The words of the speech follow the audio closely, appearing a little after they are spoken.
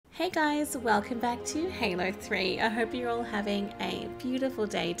Hey guys, welcome back to Halo 3. I hope you're all having a beautiful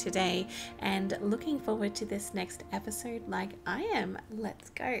day today and looking forward to this next episode like I am.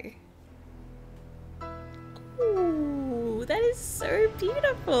 Let's go. Ooh, that is so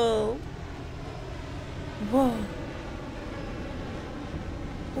beautiful. Whoa.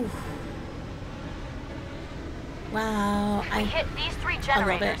 Ooh. Wow. I hit these three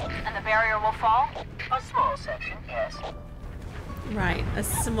generators and the barrier will fall. A small section, yes. Right, a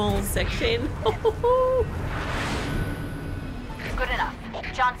small section. Good enough.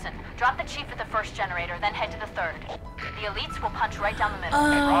 Johnson, drop the chief at the first generator, then head to the third. The elites will punch right down the middle.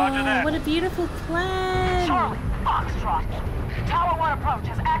 Oh, what a beautiful plan. Charlie, Foxtrot. Tower 1 approach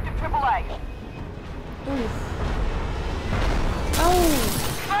has active AAA. Ooh. Oh.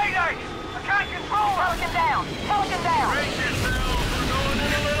 Mayday! I can't control Pelican down! Pelican down! Brace yourselves, we're going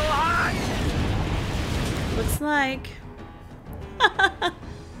in a little hot! Looks like...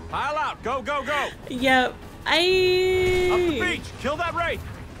 Pile out! Go, go, go! Yep. Up the beach! Kill that wraith!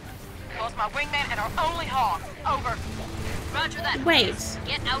 Lost my wingman and our only hog. Over. Roger that. Wait.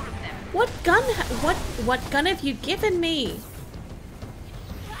 Get out of there. What gun? What gun have you given me?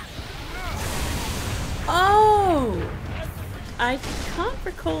 Oh. I can't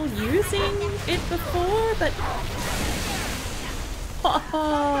recall using it before, but...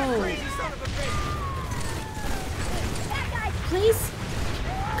 Oh. Please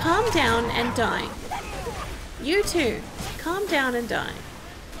calm down and die. You too, calm down and die.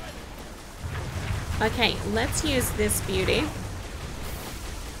 Okay, let's use this beauty.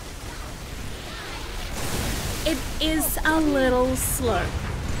 It is a little slow.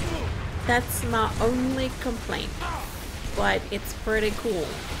 That's my only complaint. But it's pretty cool.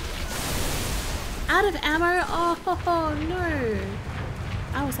 Out of ammo? Oh no.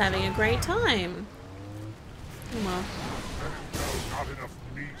 I was having a great time. Well.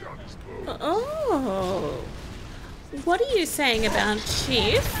 Oh. What are you saying about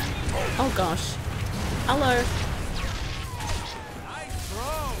Chief? Oh gosh. Hello.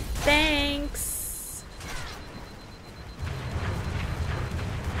 Thanks.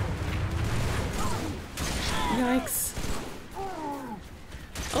 Yikes.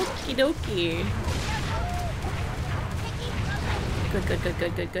 Okie dokie.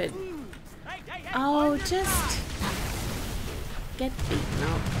 Good. Oh, just get beaten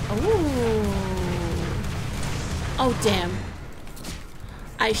up. Oh damn.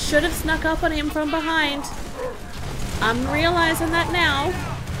 I should have snuck up on him from behind. I'm realizing that now.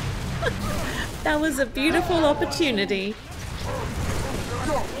 That was a beautiful opportunity.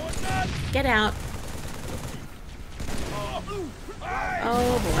 Get out.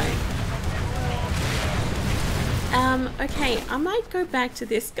 Oh boy. Okay, I might go back to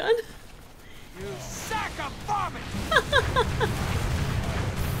this gun. You sack of vomit!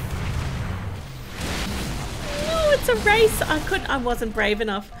 No, it's a race. I wasn't brave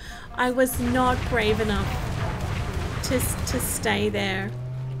enough. I was not brave enough to stay there.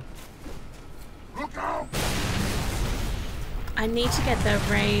 Look out! I need to get the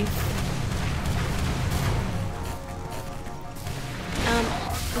wraith.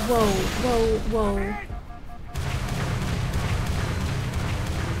 Whoa.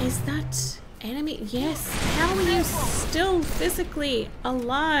 Is that enemy? Yes. How are you still physically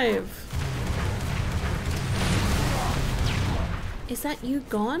alive? Is that you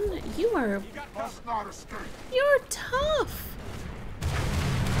gone? You're tough.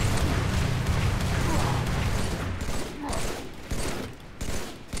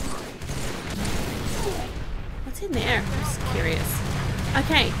 What's in there? I'm just curious.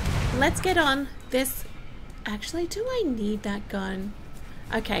 Okay, let's get on this. Actually, do I need that gun?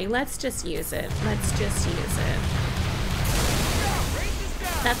 Okay, let's just use it.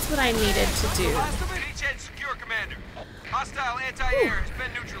 That's what I needed to do. Secure, Commander. Hostile anti-air has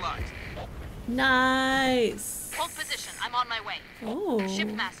been neutralized. Nice. Hold position. I'm on my way. Oh.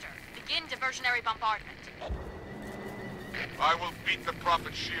 Shipmaster, begin diversionary bombardment. I will beat the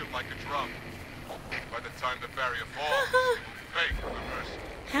Prophet's shield like a drum. By the time the barrier falls, it will pay for the mercy.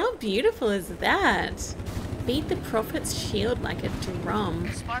 How beautiful is that? Beat the Prophet's shield like a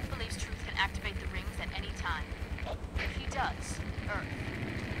drum. Spark believes Truth can activate the rings at any time. If he does, Earth,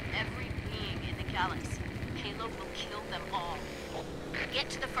 every being in the galaxy, Halo will kill them all. Get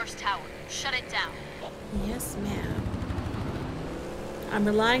to the first tower. Shut it down. Yes, ma'am. I'm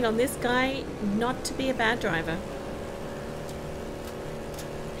relying on this guy not to be a bad driver.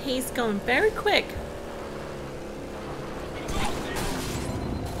 He's going very quick.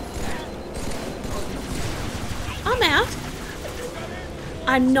 I'm out.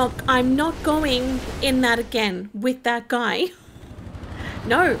 I'm not going in that again with that guy.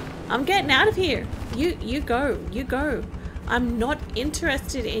 No, I'm getting out of here. You go. You go. I'm not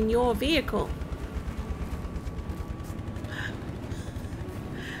interested in your vehicle.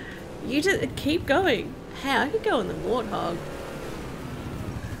 You just keep going. Hey, I could go in the Warthog.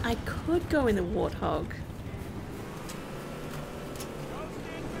 I could go in the Warthog.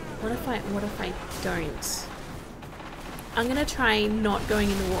 What if I don't? I'm gonna try not going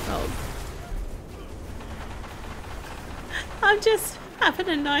in the Warthog. I'm just having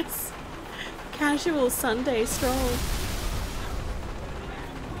a nice casual Sunday stroll.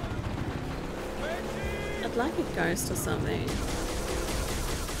 I'd like a ghost or something.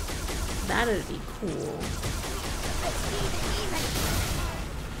 That'd be cool.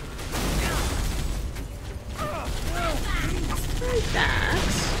 Like that.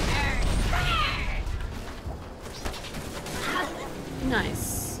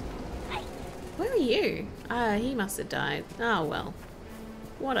 Nice. Where are you? He must have died. Oh well.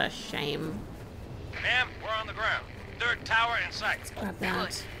 What a shame. Ma'am, we're on the ground. Third tower in sight. Grab that.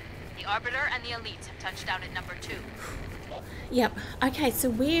 Good. The Arbiter and the Elites have touched down at number 2. Yep. Okay, so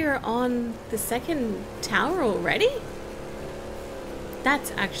we're on the second tower already?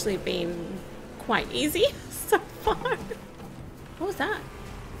 That's actually been quite easy so far. What was that?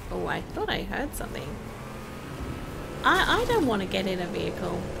 Oh, I thought I heard something. I don't want to get in a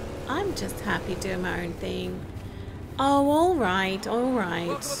vehicle. I'm just happy doing my own thing. Oh, alright, alright.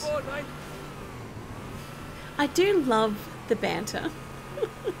 Welcome aboard, mate. I do love the banter.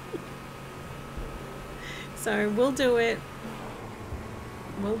 So we'll do it.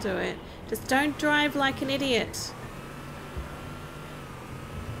 We'll do it. Just don't drive like an idiot.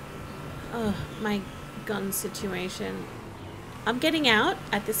 Oh, my gun situation. I'm getting out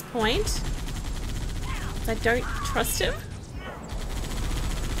at this point. I don't trust him.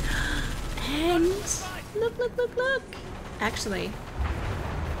 And look, look, look, look. Actually,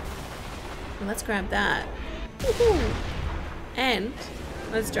 let's grab that. Woohoo. And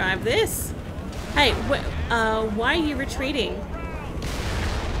let's drive this. Hey, why are you retreating?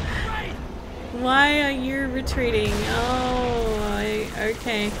 Why are you retreating? Oh,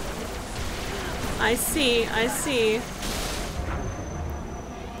 okay. I see, I see.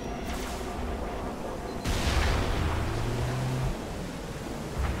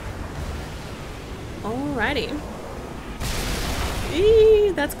 Alrighty.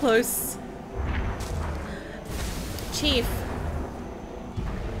 Eee, that's close. Chief.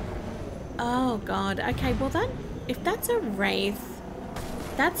 Oh god. Okay, well that, if that's a wraith,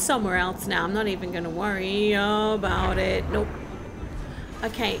 that's somewhere else now. I'm not even gonna worry about it. Nope.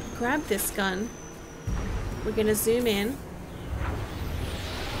 Okay, grab this gun. We're gonna zoom in.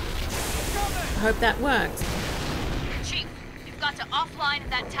 I hope that works. Chief, you've got to offline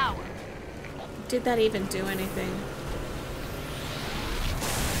that tower. Did that even do anything?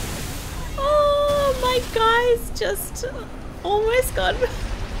 Oh, my guys just almost got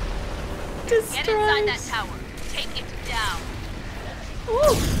destroyed. Get inside that tower. Take it down.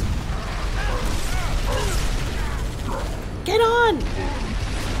 Ooh. Get on!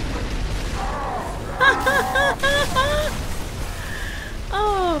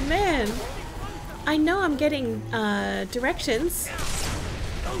 Oh man. I know I'm getting directions.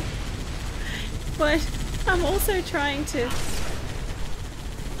 But I'm also trying to...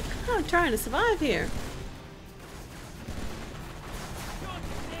 I'm trying to survive here.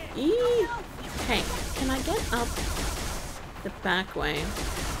 Eee. Okay, can I get up the back way?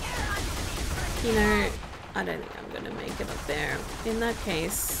 You know, I don't think I'm gonna make it up there. In that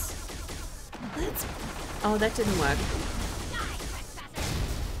case, let's... Oh, that didn't work.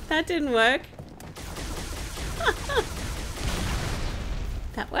 That didn't work.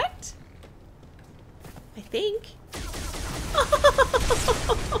 That worked? I think.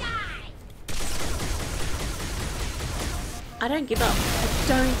 I don't give up. I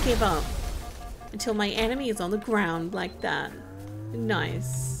don't give up until my enemy is on the ground like that.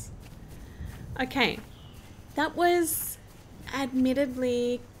 Nice. Okay. That was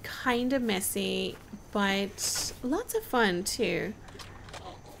admittedly kind of messy, but lots of fun too.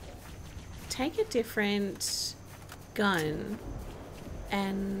 Take a different gun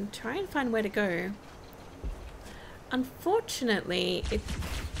and try and find where to go. Unfortunately, it...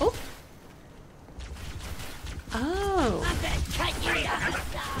 Oh! Oh!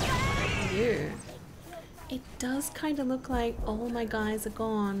 You. It does kind of look like all my guys are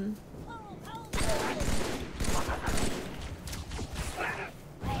gone.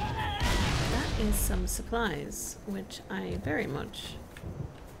 That is some supplies, which I very much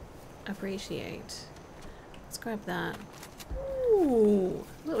appreciate. Let's grab that. Ooh,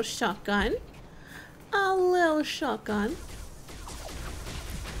 little shotgun. A little shotgun.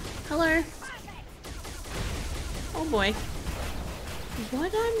 Hello. Oh boy.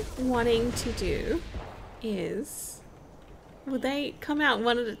 What I'm wanting to do is... Will they come out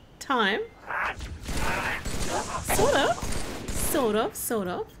one at a time? Sort of. Sort of. Sort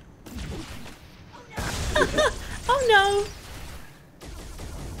of. Oh no!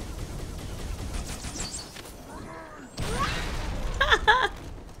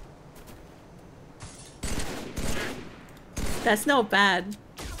 That's not bad.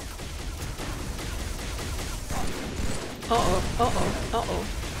 Uh-oh, uh-oh, uh-oh.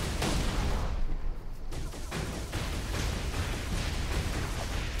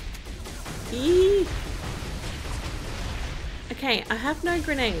 Eee. Okay, I have no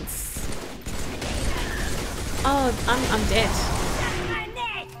grenades. Oh, I'm dead.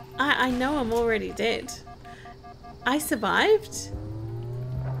 I know I'm already dead. I survived?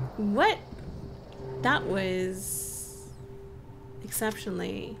 What? That was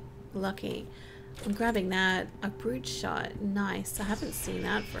exceptionally lucky. I'm grabbing that. A brute shot. Nice. I haven't seen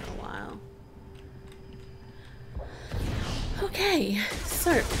that for a while. Okay.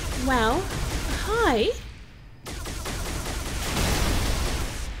 So, well, hi.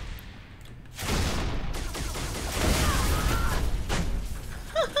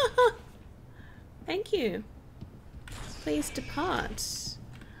 Thank you. Please depart.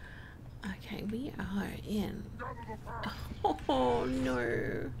 Okay, we are in. Oh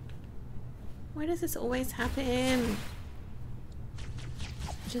no. Why does this always happen?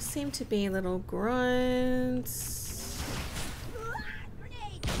 Just seem to be little grunts.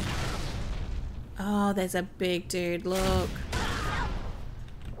 Oh, there's a big dude, look.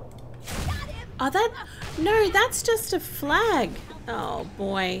 Oh, that... No, that's just a flag. Oh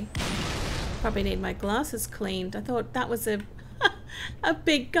boy. Probably need my glasses cleaned. I thought that was a a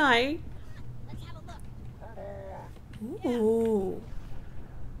big guy. Ooh.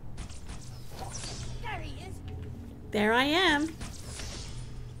 There I am.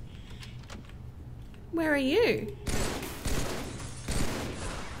 Where are you?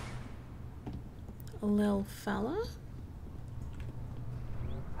 A little fella.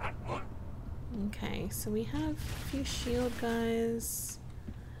 Okay, so we have a few shield guys.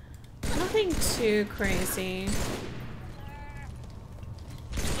 Nothing too crazy.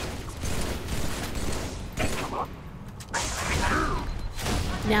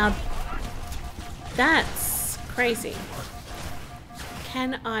 Now, that's crazy.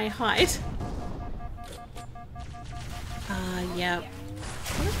 Can I hide? Yep.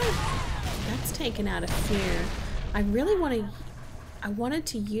 What if that's taken out a few. I really I wanted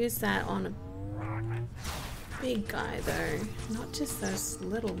to use that on a big guy though, not just those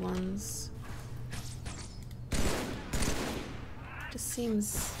little ones. Just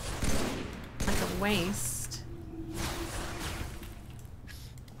seems like a waste.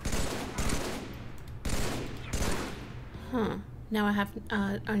 Huh. Now I have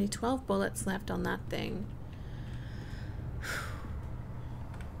only 12 bullets left on that thing.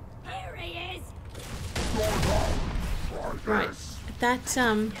 Here he is. Right. That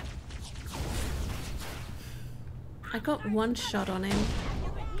I got one shot on him.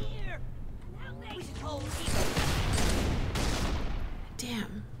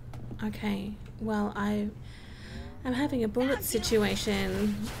 Damn. Okay. Well, I'm having a bullet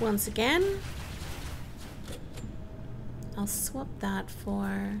situation once again. I'll swap that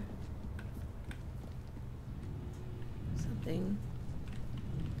for something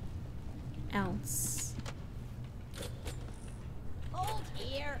else. Hold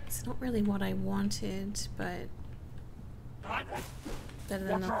here. It's not really what I wanted, but better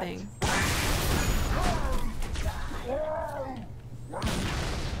than nothing.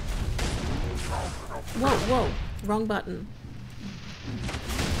 Whoa, whoa, wrong button.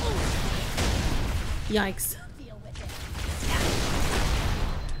 Yikes.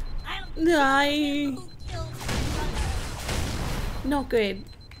 No. Not good.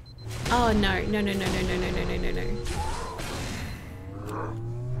 Oh no, no, no, no, no, no, no, no, no, no, no.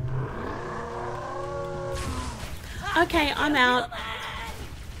 Okay, I'm out.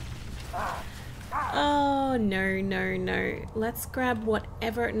 Oh, no, no, no. Let's grab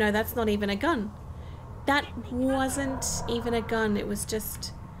whatever. No, that's not even a gun. That wasn't even a gun. It was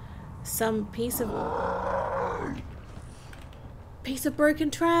just some piece of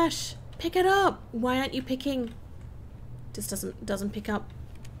broken trash. Pick it up. Why aren't you picking? Just doesn't pick up.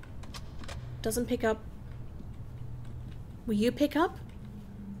 Doesn't pick up. Will you pick up?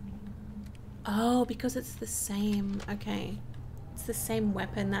 Oh, because it's the same. Okay. It's the same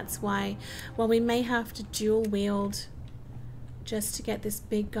weapon. That's why. Well, we may have to dual wield just to get this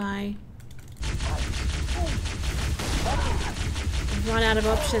big guy. run out of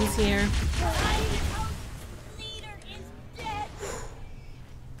options here. Leader is dead.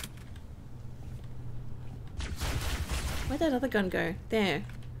 Where'd that other gun go? There.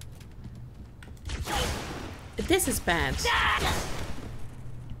 This is bad.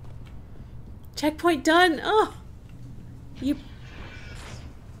 Checkpoint done. Oh, you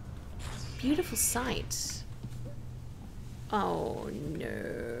beautiful sight. Oh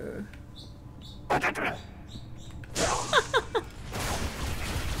no.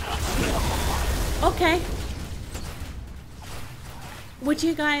 Okay. Would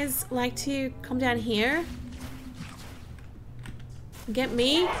you guys like to come down here? Get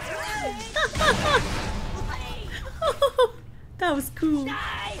me? That was cool. Die,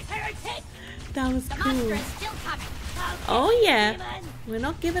 heretic! That was The cool. monster is still coming. Oh yeah. Demon. We're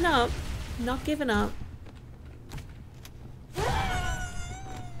not giving up. Not giving up.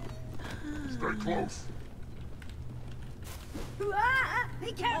 Stay close. Ah,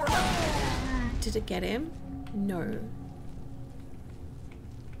 be careful! Did it get him? No.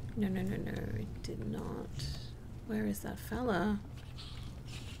 No, no, no, no. It did not. Where is that fella?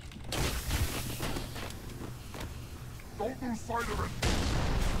 Don't lose sight of it.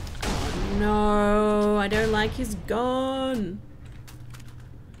 No, I don't like his gun.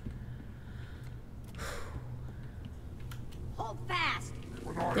 Hold fast!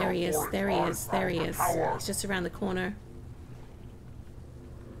 There he is, there he is, there he is. He's just around the corner.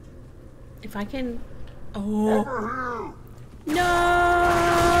 If I can... Oh. Over here.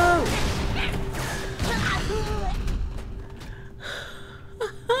 No!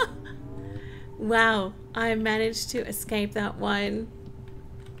 Wow, I managed to escape that one.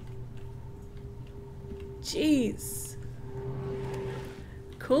 Jeez.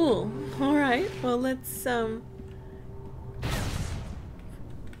 Cool. Alright, well let's go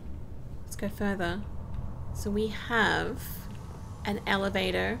further. So we have an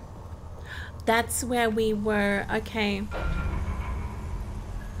elevator. That's where we were. Okay.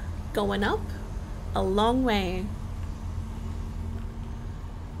 Going up a long way.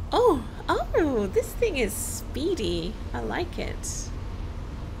 Oh, this thing is speedy. I like it.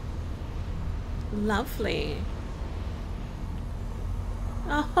 Lovely.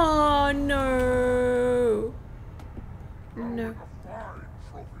 Oh no. No.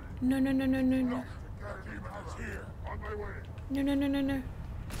 No, no, no, no, no, no. No, no, no, no, no.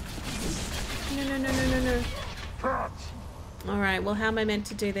 No, no, no, no, no, no. Alright, well, how am I meant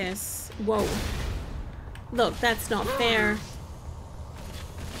to do this? Whoa. Look, that's not fair.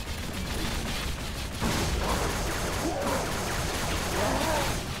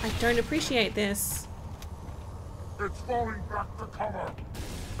 I don't appreciate this. It's falling back to cover.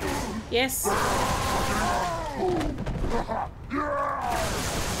 Yes.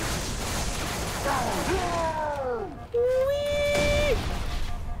 Whee!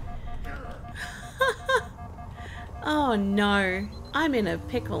 Oh no, I'm in a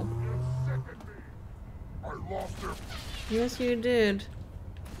pickle. I lost him. Yes, you did.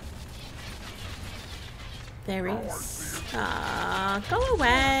 There he is. Ah, go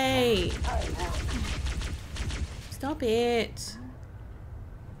away. Stop it.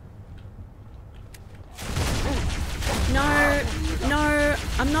 No, no,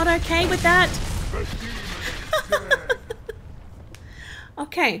 I'm not okay with that.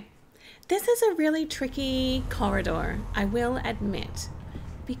 Okay, this is a really tricky corridor, I will admit,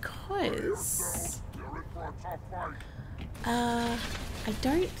 because I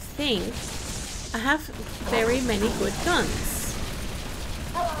don't think I have very many good guns.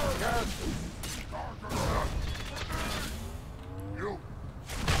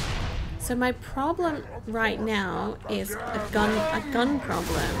 So my problem right now is a gun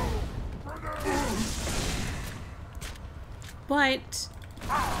problem. But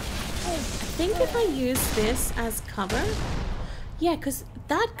I think if I use this as cover, yeah, because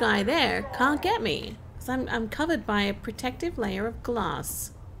that guy there can't get me. So I'm covered by a protective layer of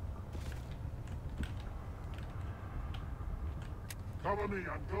glass. Cover me,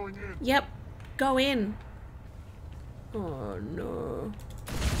 I'm going in. Yep, go in. Oh no.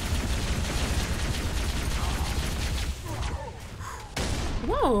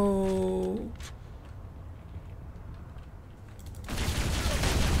 Whoa.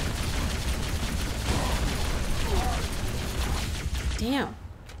 Damn.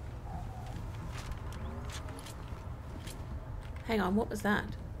 Hang on, what was that?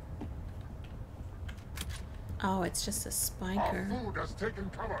 Oh, it's just a spiker. Our food has taken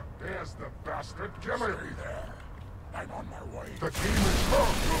cover. There's the bastard killer. Stay there. I'm on my way. The team is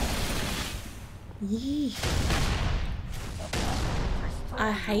hurt. Yee.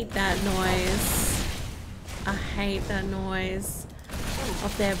 I hate that noise. I hate that noise.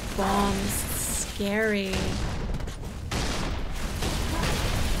 of their bombs. Scary.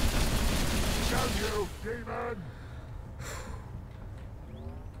 You, demon!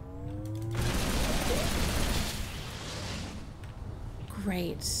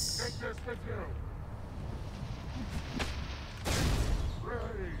 Great. Take this with you.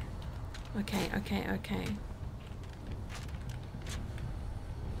 Ready. Okay, okay, okay.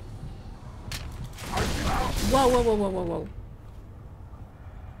 Whoa, whoa, whoa, whoa, whoa, whoa.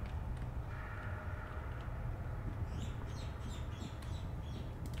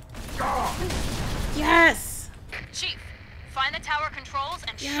 Yes! Chief, find the tower controls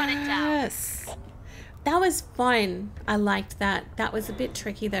and shut it down. Yes! That was fun. I liked that. That was a bit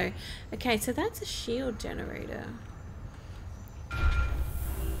tricky though. Okay, so that's a shield generator.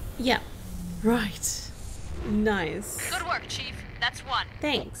 Yep. Right. Nice. Good work, Chief. That's one.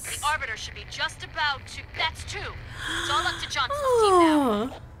 Thanks. The Arbiter should be just about to... That's two. It's all up to Johnson's team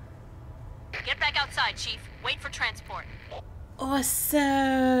now. Oh, Get back outside, Chief. Wait for transport.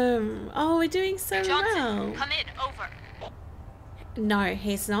 awesome. Oh, we're doing so Johnson, well. come in. Over. No,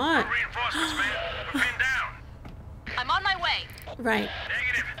 he's not. Reinforcements, man. We're pinned down. I'm on my way. Right.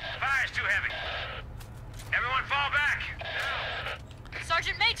 Negative. Fire's too heavy. Everyone fall back.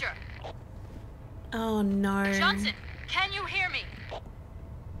 Sergeant Major. Oh no. Johnson, can you hear me?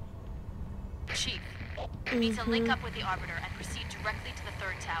 Chief, we need to link up with the Arbiter and proceed directly to the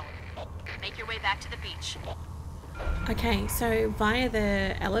third tower. Make your way back to the beach. Okay, so via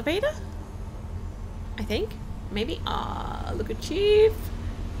the elevator? I think? Maybe? Ah, look at Chief.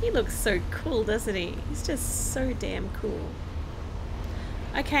 He looks so cool, doesn't he? He's just so damn cool.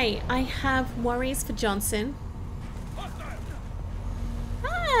 Okay, I have worries for Johnson.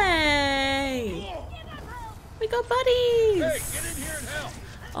 Hey! We got buddies! Hey, get in here and help.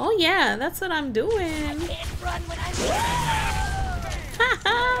 Oh yeah, that's what I'm doing. Can't run when I'm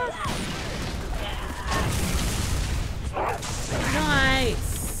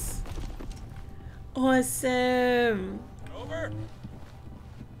Nice. Awesome. Over.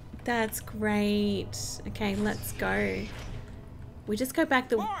 That's great. Okay, let's go. We just go back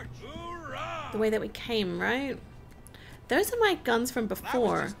the way that we came, right? Those are my guns from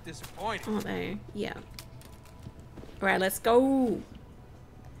before, Disappointing. aren't they? Yeah. Alright, let's go.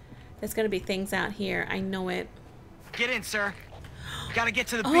 There's gonna be things out here. I know it. Get in, sir. Gotta get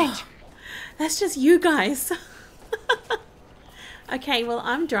to the Oh, beach. that's just you guys. Okay, well,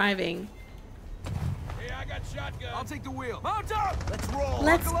 I'm driving. Hey, I got shotgun. I'll take the wheel. Mount up. Let's roll.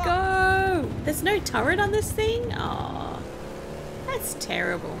 Let's Buckle up. go. There's no turret on this thing? Oh, that's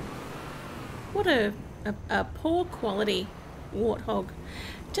terrible. What a poor quality warthog.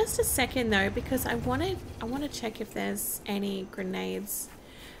 Just a second though, because I want to check if there's any grenades.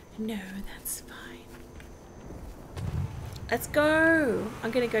 No, that's fine. Let's go.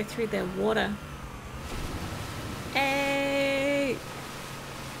 I'm gonna go through the water. Hey.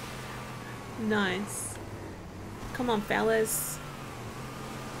 Nice. Come on, fellas.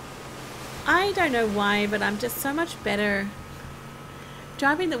 I don't know why, but I'm just so much better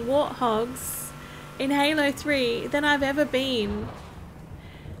driving the warthogs in Halo 3 than I've ever been.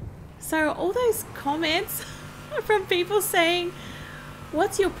 So all those comments from people saying,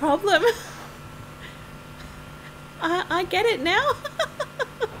 what's your problem? I get it now.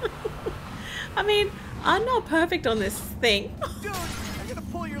 I mean, I'm not perfect on this thing. Dude, I'm gonna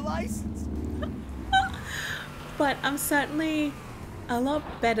pull your license. But I'm certainly a lot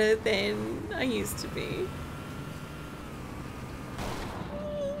better than I used to be.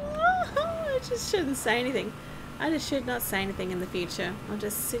 I just shouldn't say anything. I just should not say anything in the future. I'll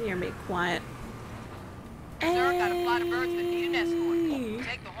just sit here and be quiet. Sir, got a flight of birds that need an Hey. escort.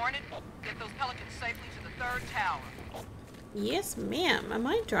 Take the Hornet, get those Pelicans safely to the third tower. Yes, ma'am. Am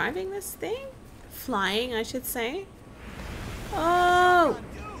I driving this thing? Flying, I should say. Oh!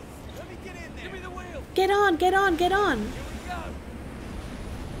 Dude, let me get in there. Give me the wheel. Get on, get on, get on! Here we go.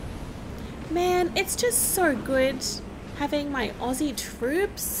 Man, it's just so good having my Aussie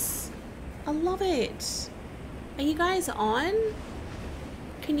troops. I love it. Are you guys on?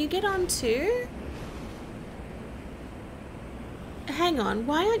 Can you get on too? Hang on,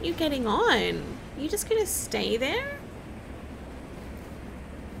 why aren't you getting on? You just gonna stay there?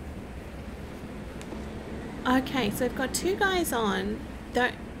 Okay, so I've got two guys on.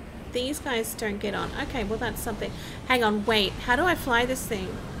 These guys don't get on. Okay, well that's something. Hang on, wait. How do I fly this thing?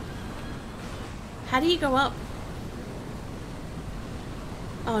 How do you go up?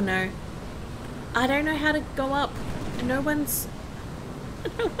 Oh no. I don't know how to go up. No one's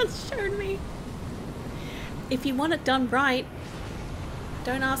shown me. If you want it done right,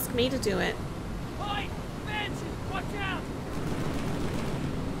 don't ask me to do it. Oi! Fence! Watch out!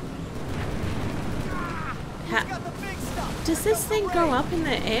 got the big stuff. Does this thing go up in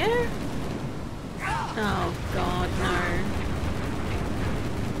the air? Oh god, no.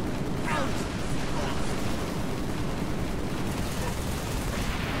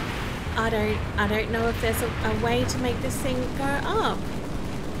 I don't know if there's a way to make this thing go up.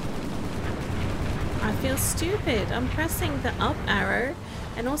 I feel stupid. I'm pressing the up arrow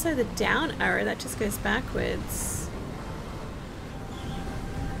and also the down arrow that just goes backwards.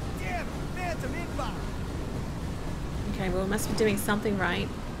 Damn, phantom inbound. Okay, well, we must be doing something right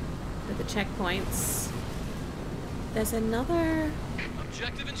with the checkpoints. There's another...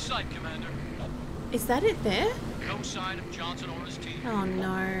 Objective in sight, Commander. Is that it there? No sign of Johnson or his team. Oh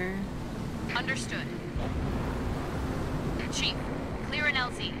no. Understood. Chief, clear an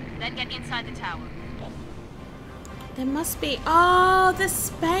LZ, then get inside the tower. There must be... Oh, the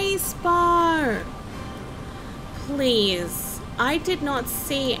space bar! Please. I did not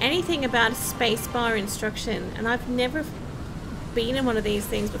see anything about a space bar instruction, and I've never been in one of these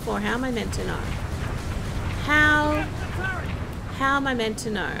things before. How am I meant to know? How am I meant to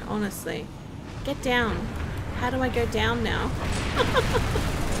know, honestly? Get down. How do I go down now?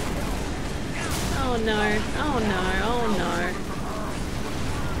 Oh no, oh no, oh no.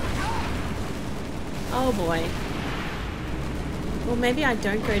 Oh boy. Well, maybe I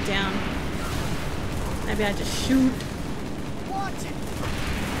don't go down. Maybe I just shoot. Watch it.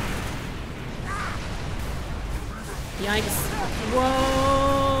 Yikes.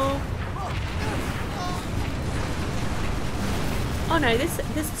 Whoa. Oh no, this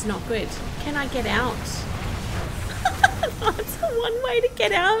is not good. Can I get out? That's one way to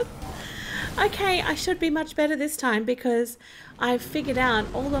get out. Okay, I should be much better this time because I've figured out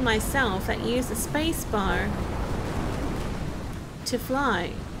all by myself that you use the space bar to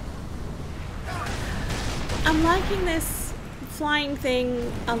fly. I'm liking this flying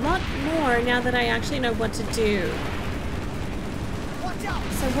thing a lot more now that I actually know what to do. Watch out.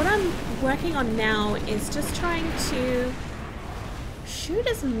 So what I'm working on now is just trying to shoot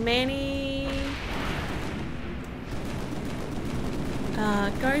as many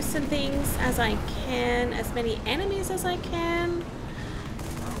ghosts and things as I can, as many enemies as I can.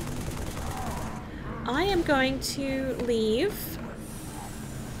 I am going to leave.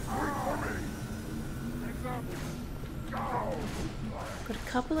 Got a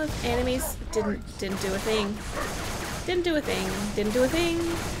couple of enemies. Didn't do a thing. Didn't do a thing. Didn't do a thing.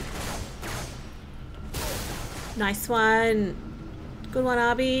 Nice one. Good one,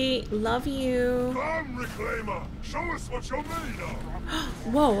 Abby. Love you. Come, Reclaimer! Show us what you're made of!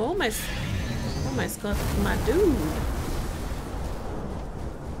 Whoa, almost got my dude.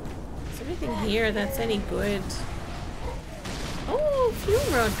 Is there anything here that's any good? Oh, fuel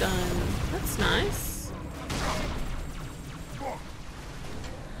rod gun. That's nice.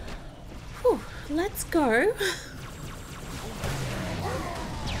 Whew, let's go.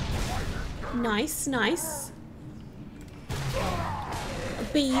 Nice, nice.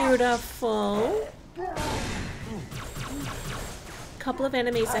 Beautiful. Couple of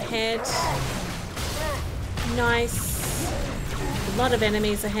enemies ahead. Nice. A lot of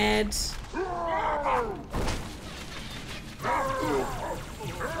enemies ahead.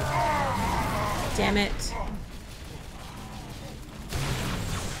 Damn it.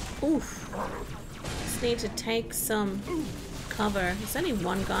 Oof. Just need to take some cover. There's only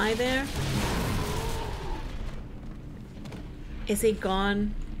one guy there. Is he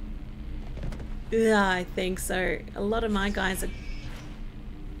gone? Yeah, I think so. A lot of my guys are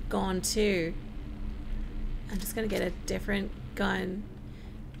gone too. I'm just gonna get a different gun.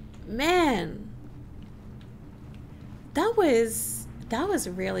 Man, that was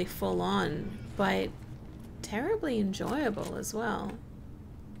really full on, but terribly enjoyable as well.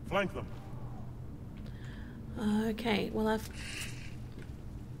 Flank them. Okay, well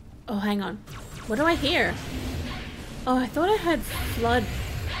oh, hang on. What do I hear? Oh, I thought I heard flood.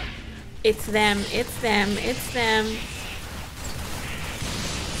 It's them, it's them, it's them.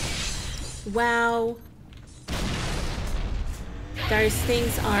 Wow. Those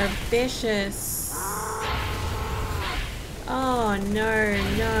things are vicious. Oh, no,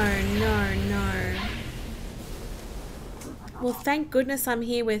 no, no, no. Well, thank goodness I'm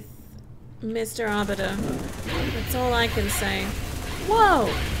here with Mr. Arbiter. That's all I can say. Whoa!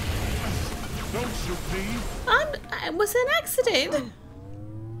 Don't shoot me. It was an accident.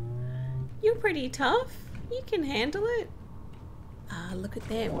 You're pretty tough. You can handle it. Ah, look at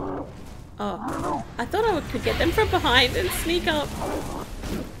them. Oh, I thought I could get them from behind and sneak up.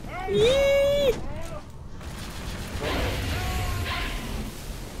 Yee!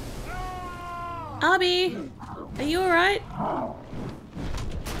 Abby, are you alright?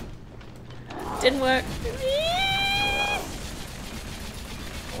 Didn't work. Yee!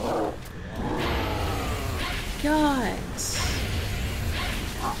 god.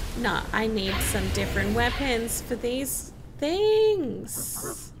 No, I need some different weapons for these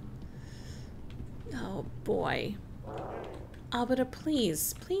things. Oh boy. Arbiter,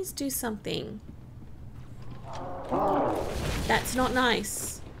 please do something. That's not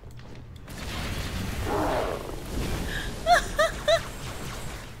nice.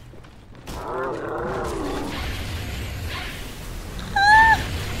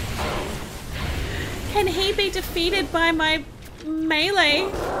 Can he be defeated by my melee?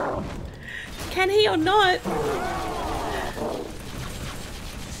 Can he or not?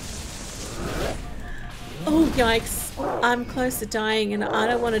 Oh yikes. I'm close to dying and I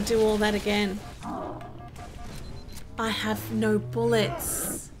don't want to do all that again. I have no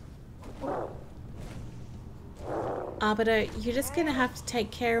bullets. Arbiter, you're just gonna have to take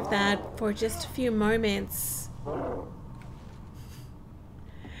care of that for just a few moments.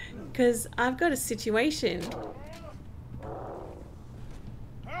 Because I've got a situation.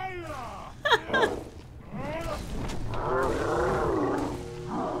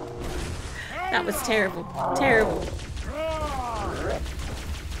 That was terrible. Terrible.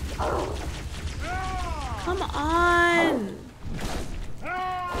 Come on!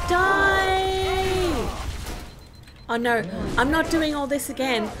 Die! Oh no, I'm not doing all this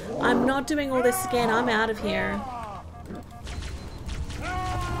again. I'm not doing all this again. I'm out of here.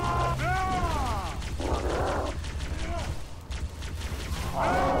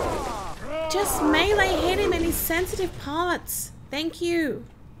 Just melee hit him in his sensitive parts. Thank you.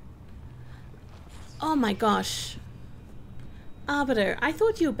 Oh my gosh. Arbiter, I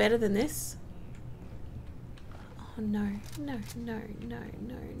thought you were better than this. Oh no, no, no, no,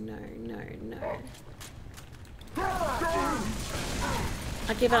 no, no, no, no.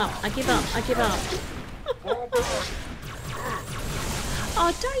 I give up, I give up, I give up.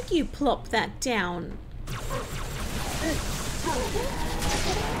 Oh, don't you plop that down.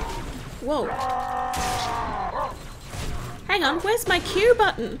 Whoa. Hang on, where's my Q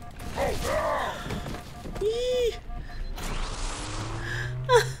button?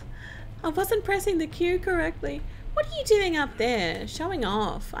 I wasn't pressing the Q correctly. What are you doing up there? Showing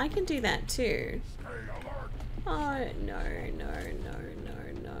off. I can do that too. Oh, no, no, no, no,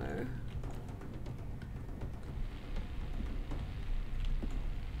 no.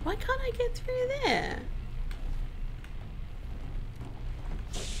 Why can't I get through there?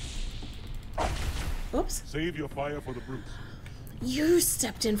 Oops. Save your fire for the brutes. You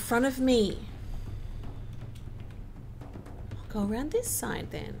stepped in front of me. I'll go around this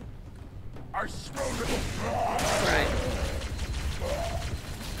side then. I smell it. Right.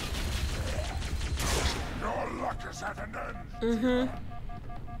 Your luck is at an end. Mm-hmm.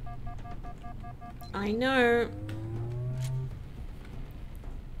 I know.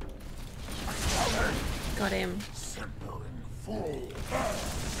 Got him. Simple and full.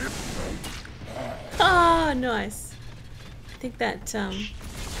 Oh, nice. I think that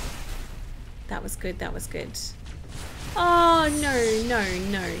that was good. That was good. Oh no, no,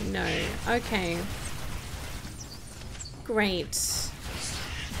 no, no. Okay. Great.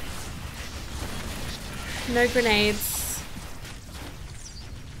 No grenades.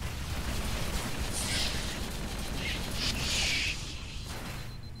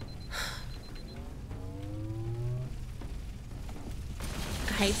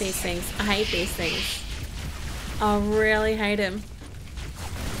 I hate these things. I hate these things. I really hate him.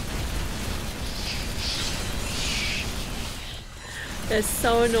 They're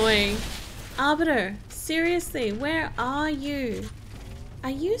so annoying. Arbiter, seriously, where are you? Are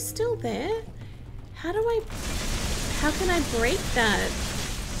you still there? How can I break that?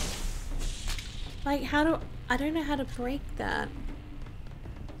 Like, I don't know how to break that.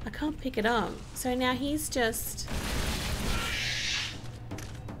 I can't pick it up. So now he's just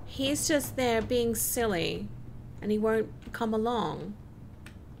there being silly and he won't come along.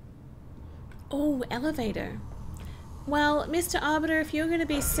 Oh, elevator. Well, Mr. Arbiter, if you're going to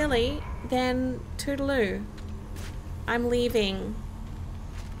be silly, then toodaloo. I'm leaving.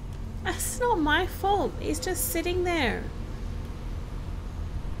 That's not my fault. He's just sitting there.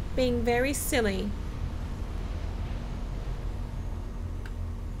 Being very silly.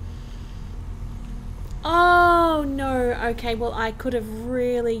 Oh, no. Okay, well, I could have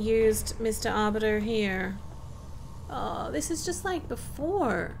really used Mr. Arbiter here. Oh, this is just like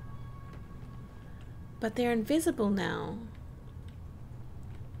before. But they're invisible now.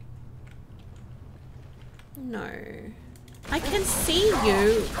 No. I can see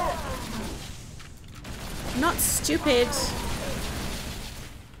you. I'm not stupid.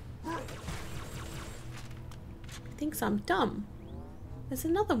 Thinks I'm dumb. There's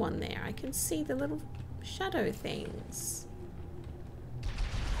another one there. I can see the little shadow things.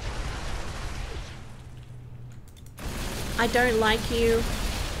 I don't like you.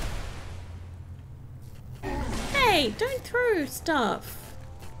 Hey, don't throw stuff.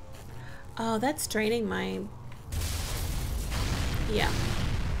 Oh, that's draining my... Yeah.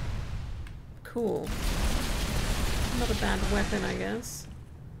 Cool. Not a bad weapon, I guess.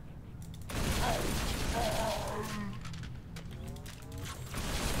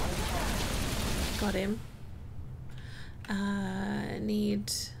 Got him.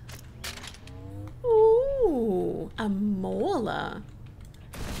 Need... Ooh, a mauler.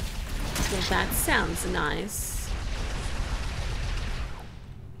 Well, that sounds nice.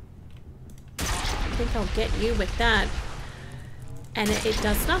 I think I'll get you with that. And it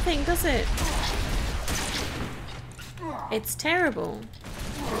does nothing, does it? It's terrible.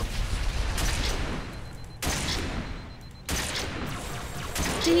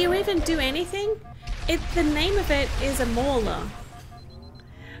 Do you even do anything? The name of it is a mauler,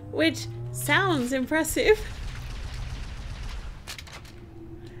 which sounds impressive.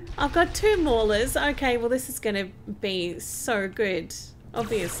 I've got 2 maulers. Okay, well this is gonna be so good,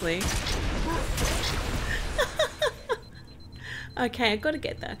 obviously. Okay, I gotta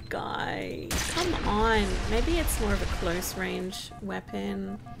get that guy. Come on. Maybe it's more of a close range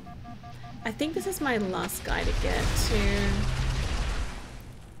weapon. I think this is my last guy to get to.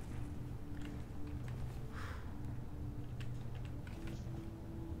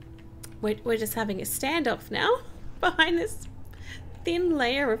 We're just having a standoff now behind this thin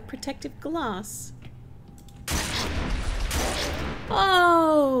layer of protective glass.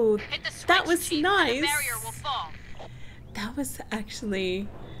 Oh, that was nice. The barrier will fall. That was actually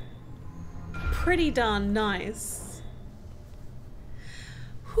pretty darn nice.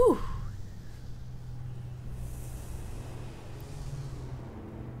 Whew.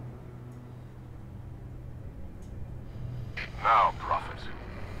 Now, Prophet,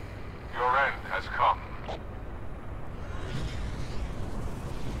 your end has come.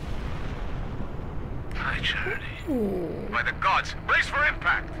 My journey. Ooh. By the gods, brace for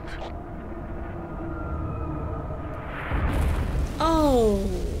impact! Oh.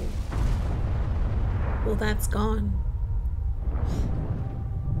 Well, that's gone.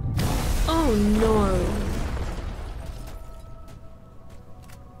 Oh no.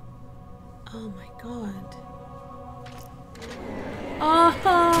 Oh my god. Oh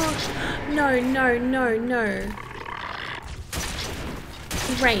no, no, no, no.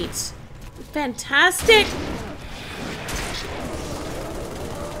 Great. Fantastic.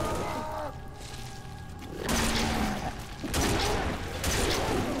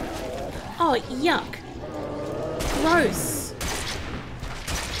 Oh, yuck. Gross.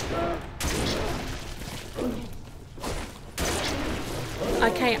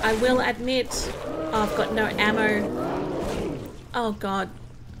 Okay, I will admit I've got no ammo. Oh god.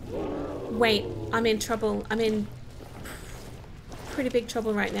 Wait, I'm in trouble. I'm in pretty big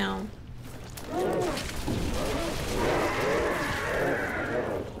trouble right now.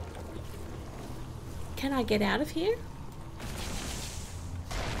 Can I get out of here?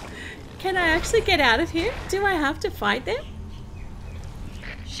 Can I actually get out of here? Do I have to fight them?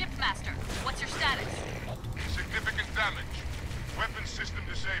 Shipmaster, what's your status? Significant damage. Weapon system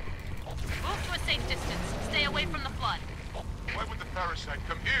disabled. Move to a safe distance. Stay away from the flood. Why would the parasite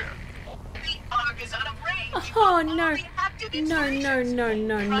come here? The Ark is out of range. Oh no. No, no, no,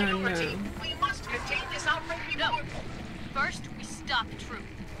 no, no, no. We must contain this outbreak No. before... First, we stop the troop.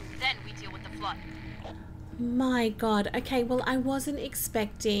 Then we deal with the flood. My god. Okay, well, I wasn't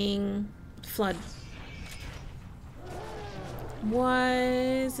expecting flood.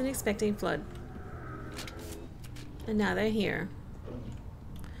 Wasn't expecting flood. And now they're here.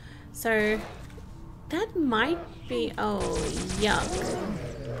 So, that might be... Oh, yuck.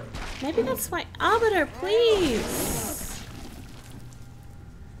 Maybe that's why... Arbiter, please!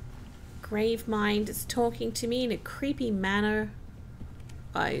 Gravemind is talking to me in a creepy manner.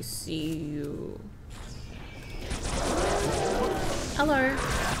 I see you. Hello.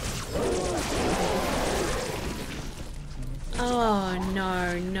 Oh,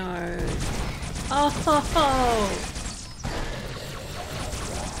 no, no. Oh, ho, ho.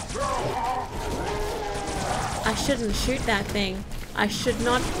 I shouldn't shoot that thing. I should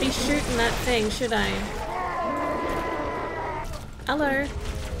not be shooting that thing, should I? Hello.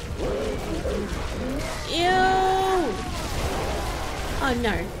 Ew! Oh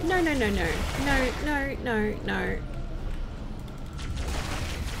no. No, no, no, no. No, no, no, no.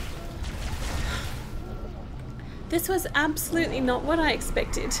 This was absolutely not what I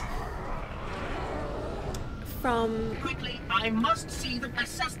expected. From... Quickly, I must see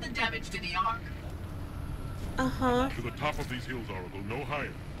assess the damage to the Ark. Uh-huh. To the top of these hills, Oracle, no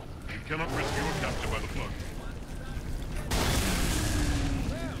higher. You cannot risk your capture by the flood.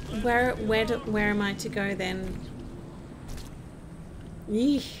 Where am I to go then?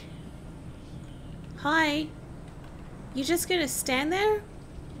 Yeesh. Hi. You just gonna stand there?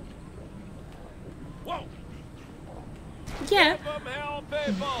 Whoa! Yeah. Give 'em hell,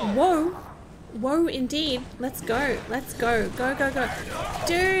 people! Whoa. Whoa, indeed. Let's go. Let's go. Go, go, go.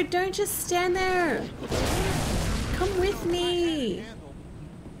 Dude, don't just stand there. Come with me.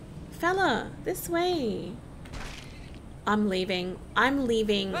 Fella, this way. I'm leaving. I'm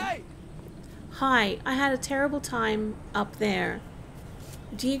leaving. Hey! Hi, I had a terrible time up there.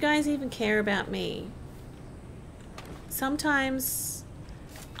 Do you guys even care about me? Sometimes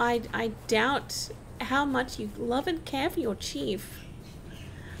I doubt how much you love and care for your chief.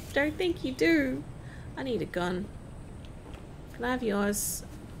 Don't think you do. I need a gun. Can I have yours?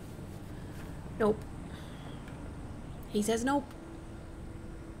 Nope. He says nope.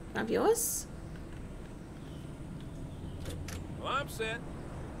 Can I have yours? Well, I'm set.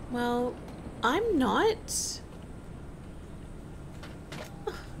 Well, I'm not.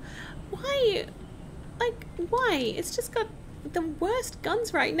 Why? Like, why? It's just got the worst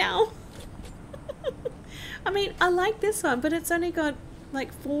guns right now. I mean, I like this one, but it's only got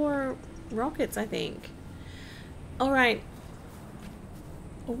like 4 rockets, I think. Alright.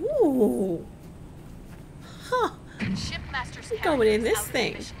 Ooh. Huh. Shipmaster's Going carrier in is this out of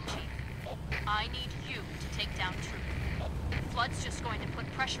thing. commission, Chief. I need you to take down Troop. Flood's just going to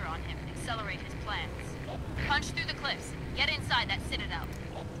put pressure on him and accelerate his plans. Punch through the cliffs. Get inside that citadel.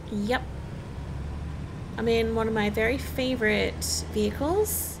 Yep. I'm in one of my very favorite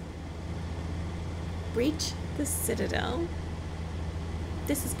vehicles. Breach the citadel.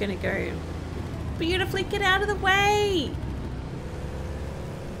 This is gonna go beautifully. Get out of the way!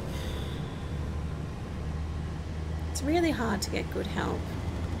 It's really hard to get good help.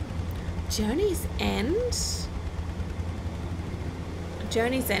 Journey's End?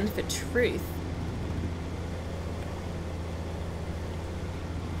 Journey's End for truth.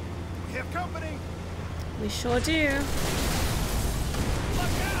 We have company! We sure do. Look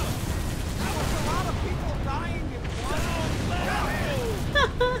out! That was a lot of people dying in one.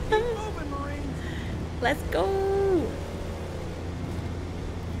 Keep moving, Marines! Let's go!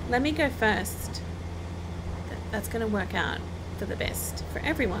 Let me go first. That's gonna work out for the best. For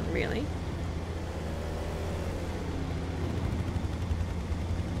everyone, really.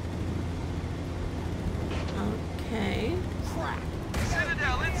 Okay. Crap!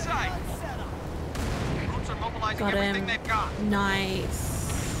 Citadel inside. Set up. Troops are mobilizing Got everything him. they've got.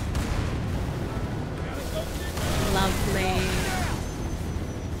 Nice. Lovely.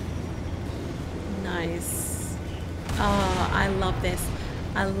 Nice. Oh, I love this.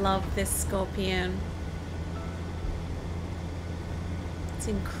 I love this scorpion. It's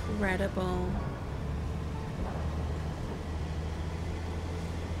incredible.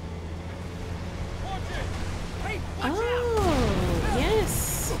 Oh,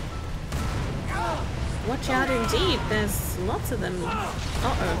 yes. Watch out indeed. There's lots of them.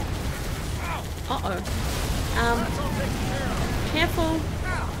 Uh-oh. Uh-oh. Careful.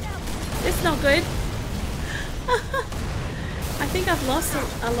 This is not good. I think I've lost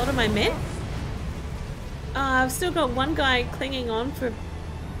a lot of my men. I've still got one guy clinging on for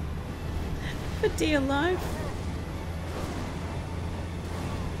dear life.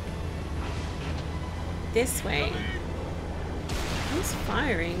 This way. Who's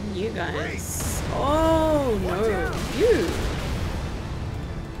firing? You guys. Oh no, you.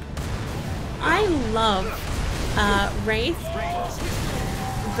 I love Wraith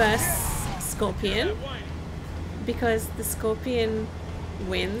versus Scorpion because the Scorpion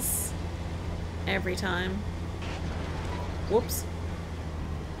wins every time. Whoops.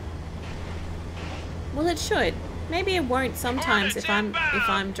 Well, it should. Maybe it won't sometimes if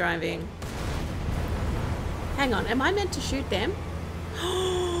I'm driving. Hang on, am I meant to shoot them?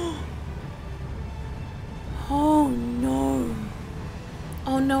 Oh no.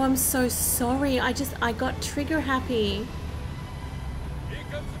 Oh no, I'm so sorry. I got trigger happy. Here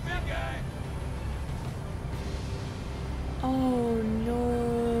comes the big guy. Oh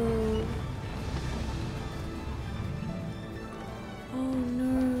no. Oh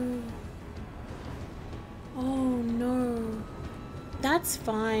no. Oh no. That's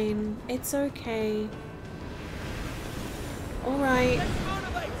fine. It's okay. Alright.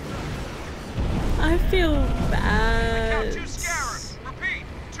 I feel bad. Count 2 Scarabs. Repeat,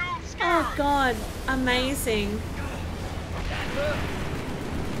 2 Oh Scarabs. god, amazing.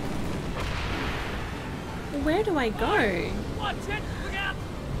 Where do I go? Watch it! Look out!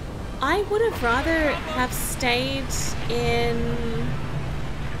 I would have rather have stayed in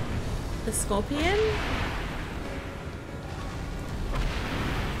the Scorpion.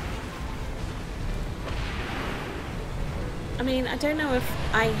 I mean, I don't know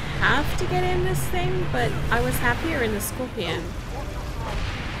if I have to get in this thing, but I was happier in the Scorpion.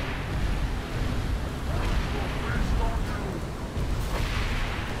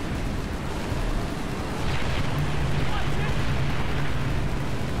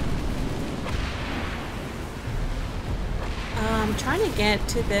 I'm trying to get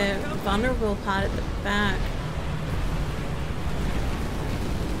to the vulnerable part at the back.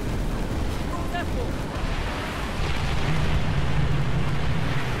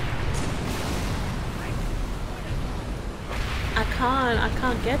 I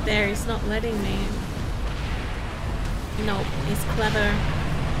can't get there. He's not letting me. Nope, he's clever.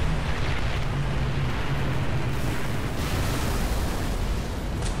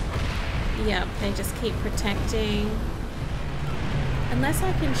 Yep, they just keep protecting. Unless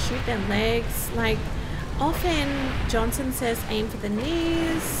I can shoot their legs. Like, often Johnson says aim for the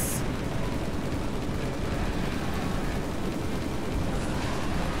knees.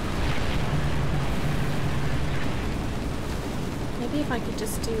 Maybe if I could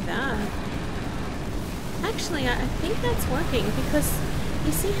just do that. Actually, I think that's working because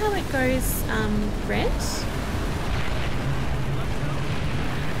you see how it goes red?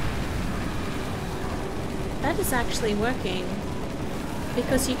 That is actually working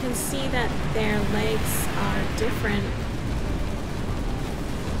because you can see that their legs are different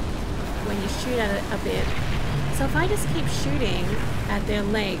when you shoot at it a bit. So if I just keep shooting at their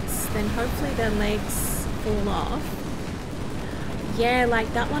legs, then hopefully their legs fall off. Yeah,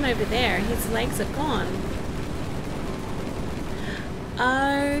 like that one over there, his legs are gone.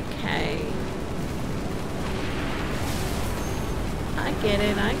 Okay. I get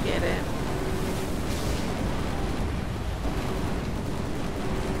it, I get it.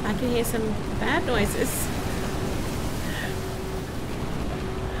 I can hear some bad noises.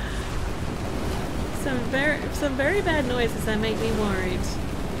 Some very bad noises that make me worried.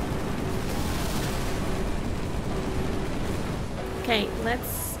 Okay,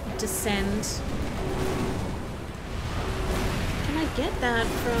 let's descend. Can I get that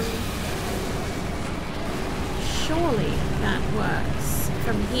from... Surely that works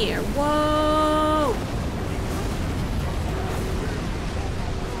from here. Whoa!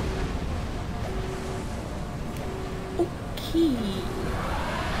 Okay.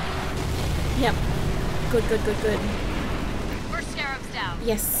 Yep. Good, good, good, good. First scarab's down.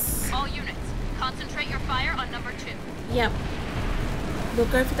 Yes. All units, concentrate your fire on number 2. Yep. We'll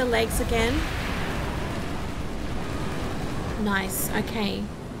go for the legs again. Nice. Okay.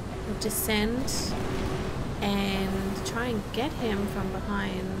 We'll descend and try and get him from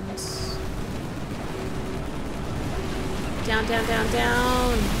behind. Down, down, down,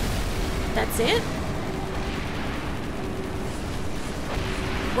 down. That's it.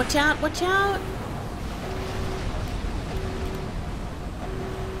 Watch out, watch out.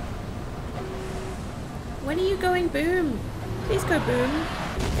 When are you going, Boom? Please go, Boom.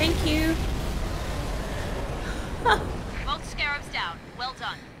 Thank you. Both scarabs down. Well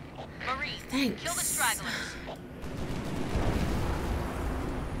done. Marine, Thanks. kill the stragglers.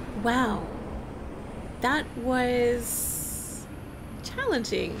 Wow. That was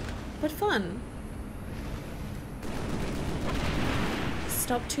challenging, but fun.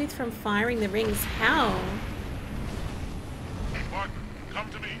 Stop Tooth from firing the rings. How? Spark, come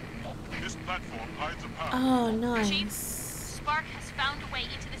to me. This platform hides a path. Oh, nice. Chief, Spark has found a way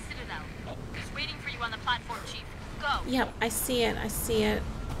into the Citadel. He's waiting for you on the platform, Chief. Go. Yep, I see it. I see it.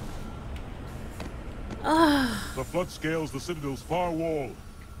 Oh. The flood scales the Citadel's far wall.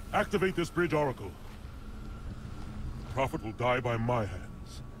 Activate this bridge oracle. Prophet will die by my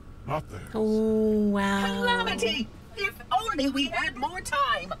hands, not theirs. Oh, wow. Calamity! If only we had more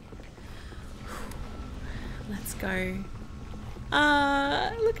time! Let's go.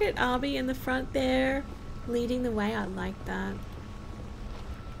 Look at Arby in the front there, leading the way. I like that.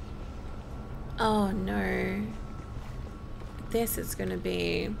 Oh no. This is gonna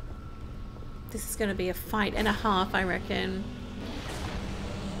be a fight and a half, I reckon.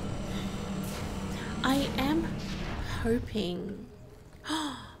 I am hoping.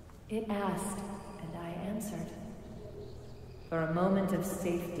 It asked, and I answered. For a moment of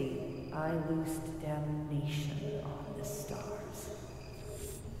safety, I loosed damnation on the stars.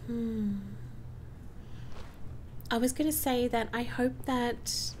 I was going to say that I hope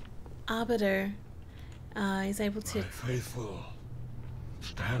that Arbiter is able to... My faithful,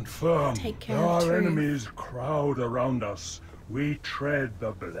 stand firm. Take care there of are Truth. enemies crowd around us, We tread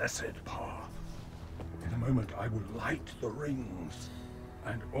the blessed path. In a moment I will light the rings,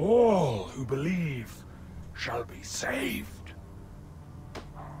 and all who believe shall be saved.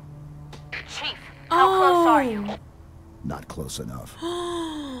 Chief, how close are you? Not close enough.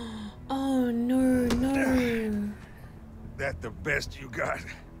 Oh no, no. That the best you got?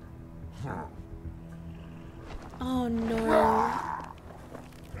 Oh no.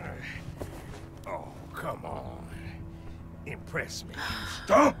 Oh, come on. Impress me.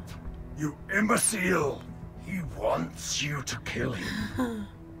 Stop! You imbecile! He wants you to kill him.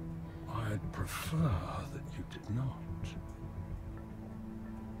 I'd prefer that you did not.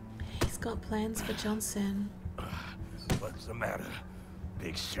 He's got plans for Johnson. What's the matter,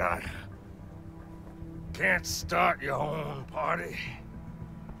 big shot? Can't start your own party?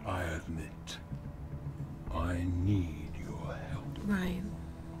 I admit, I need your help. Right.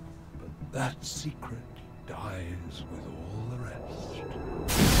 But that secret dies with all the rest.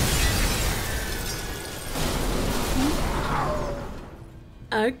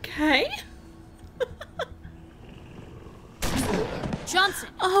 Okay. Johnson!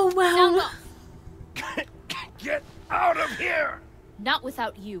 Oh wow. Sound off. Get out of here! Not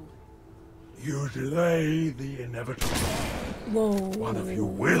without you. You delay the inevitable. Whoa. One of you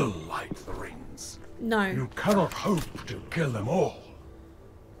will light the rings. No. You cannot hope to kill them all.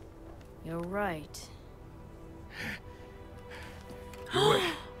 You're right. Wait.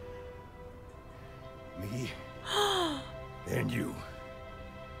 Me? And you.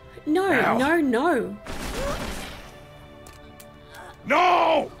 No, Now. no, no.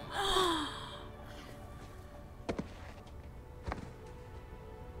 No!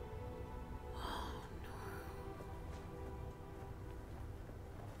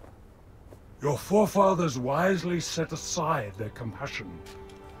 Your forefathers wisely set aside their compassion,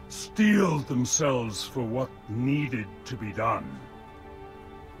 steeled themselves for what needed to be done.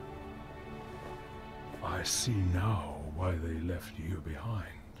 I see now why they left you behind.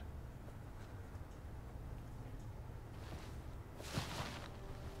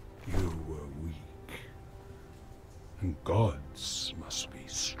 You were weak, and gods must be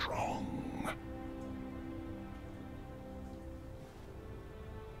strong.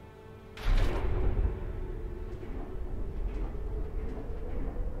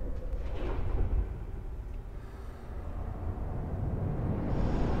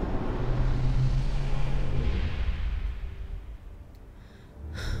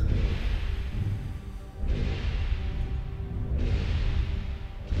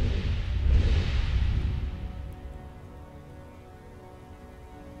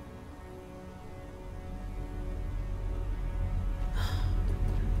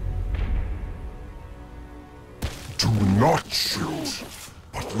 Not shoot,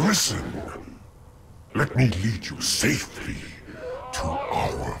 but listen. Let me lead you safely to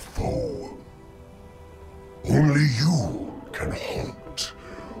our foe. Only you can halt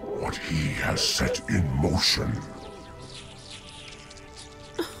what he has set in motion.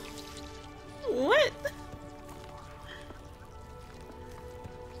 What?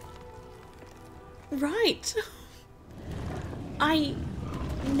 Right. I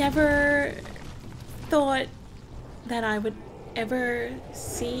never thought that I would ever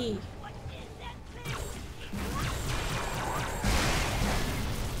see.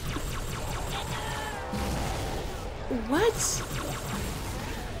 What?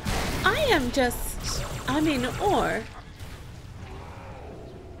 I am just... I'm in awe.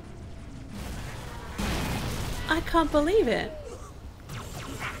 I can't believe it.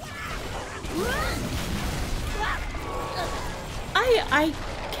 I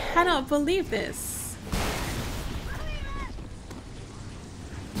cannot believe this.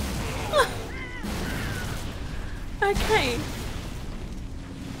 Okay.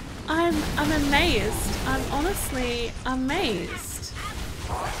 I'm amazed. I'm honestly amazed.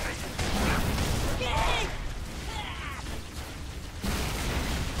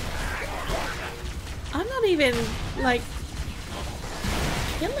 I'm not even like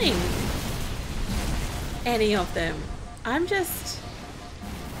killing any of them. I'm just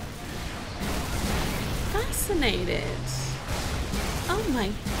fascinated. Oh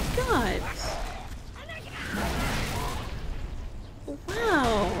my god.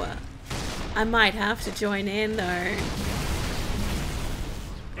 Wow. I might have to join in though.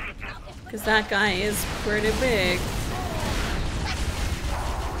 Because that guy is pretty big.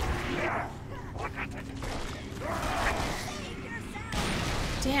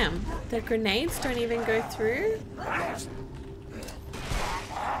 Damn, the grenades don't even go through?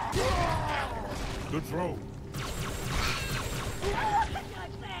 Good throw.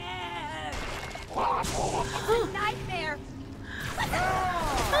 Nightmare.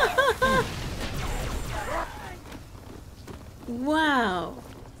 Wow.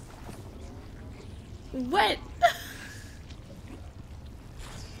 What?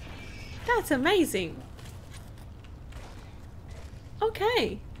 That's amazing.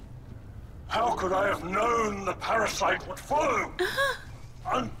 Okay. How could I have known the parasite would follow?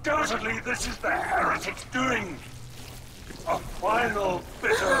 Undoubtedly, this is the heretic's doing. A final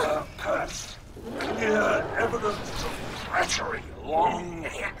bitter curse. Clear evidence of treachery, long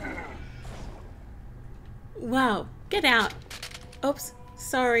hidden. Wow. Get out. Oops.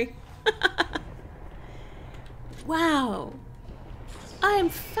 Sorry. Wow. I am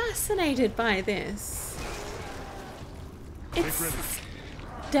fascinated by this. It's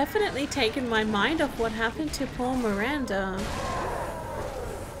definitely taken my mind off what happened to poor Miranda.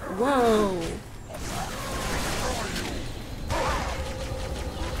 Whoa.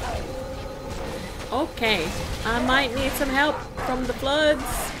 Okay. I might need some help from the floods,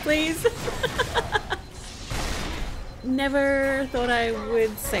 please. Never thought I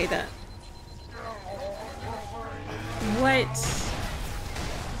would say that. What?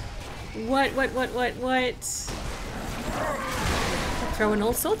 They're throwing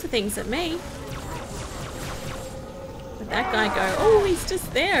all sorts of things at me. Where'd that guy go? Oh, he's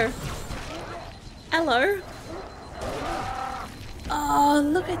just there. Hello. Oh,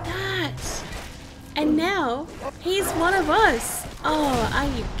 look at that. And now, he's one of us. Oh, are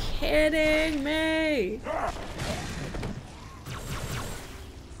you kidding me?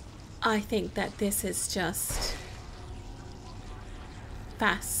 I think that this is just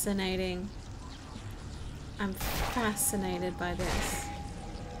fascinating. I'm fascinated by this.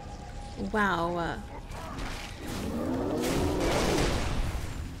 Wow.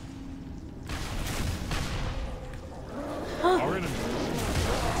 Oh.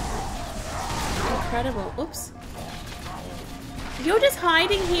 Incredible. Oops. You're just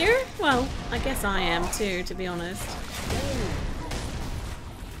hiding here? Well, I guess I am too, to be honest.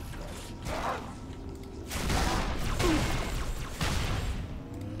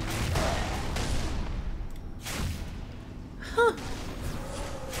 Huh.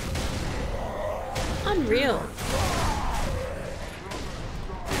 Unreal.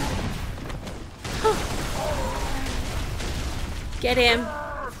 Huh. Get him.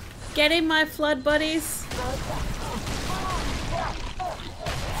 Get him, my flood buddies.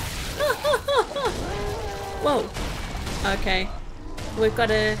 Whoa. Okay. We've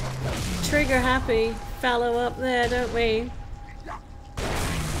got a trigger happy fellow up there, don't we?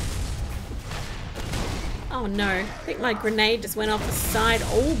 Oh no. I think my grenade just went off the side.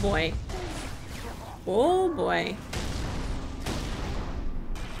 Oh boy. Oh boy.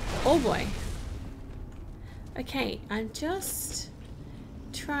 Oh boy. Okay, I'm just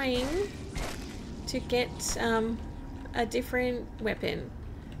trying to get a different weapon.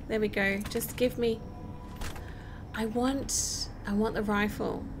 There we go. Just give me... I want the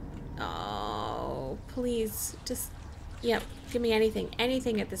rifle. Oh, please. Just... Yep. Give me anything.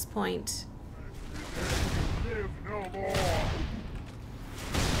 Anything at this point.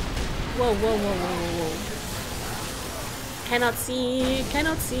 Whoa, whoa, whoa, whoa, whoa. Cannot see.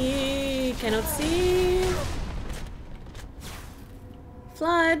 Cannot see. Cannot see.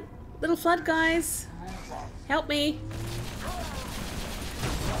 Flood. Little flood guys. Help me.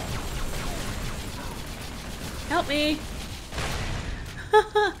 Help me.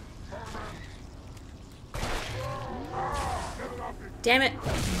 Damn it.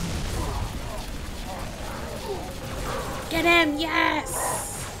 Get him.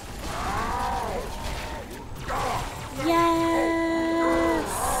 Yes. Yes.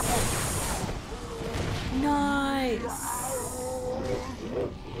 Nice.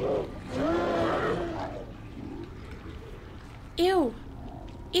 Ew.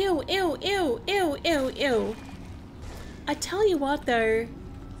 Ew, ew, ew, ew, ew, ew. I tell you what though,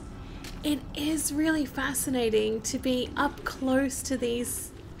 it is really fascinating to be up close to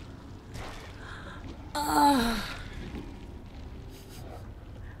these.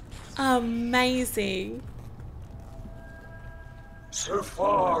 Amazing. So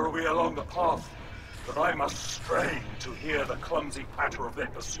far are we along the path that I must strain to hear the clumsy patter of their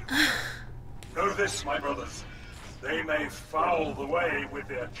pursuit. Know this, my brothers. They may foul the way with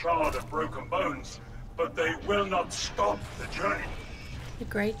their charred and broken bones, but they will not stop the journey. The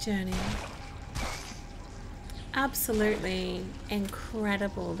great journey. Absolutely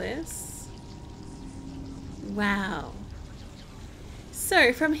incredible, this. Wow.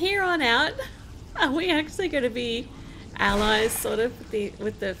 So from here on out, are we actually going to be allies sort of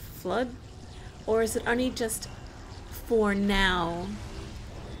with the flood? Or is it only just for now?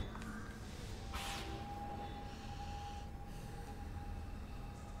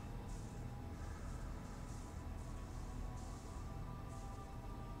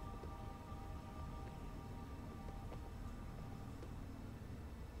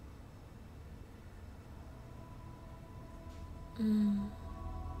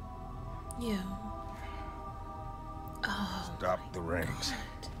 Yeah. Oh. Stop the rings.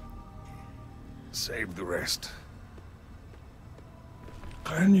 Save the rest.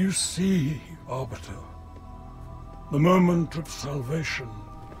 Can you see, Arbiter? The moment of salvation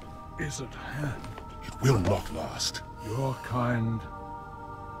is at hand. It will not last. Your kind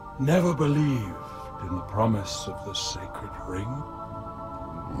never believed in the promise of the sacred ring.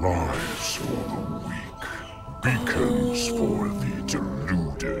 Lives for the weak, beacons for the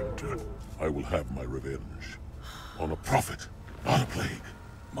deluded. I will have my revenge. On a prophet, not a plague.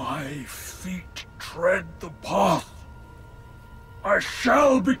 My feet tread the path. I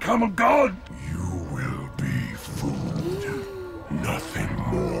shall become a god. You will be food, nothing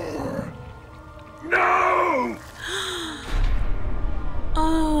more. No!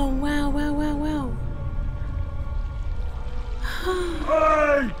 Oh, wow, wow, wow, wow.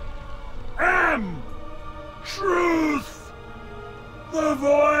 I am truth, the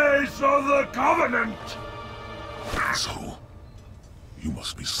voice of the Covenant. So, you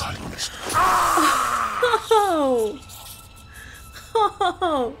must be silenced. Oh! Oh!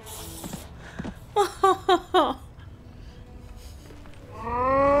 Oh!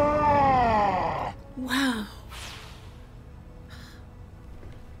 Wow.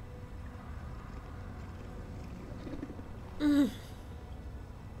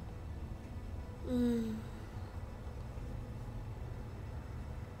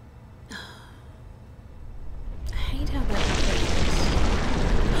 I hate how that happens.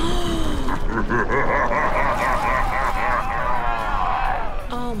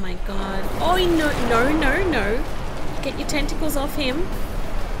 Oh my god. Oh no, no, no, no. Get your tentacles off him.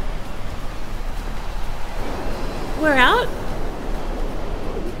 We're out?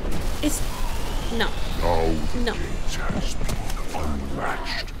 It's... No. Now the No. gate has been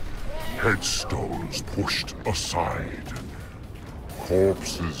unlatched. Headstones pushed aside.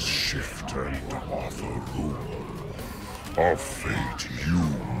 Corpses shift and offer room. A fate you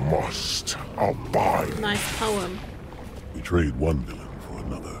must abide. Nice poem. We trade one villain for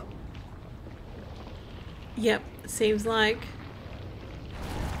another. Yep, seems like.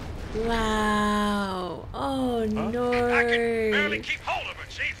 Wow. Oh no. I can barely keep hold of her,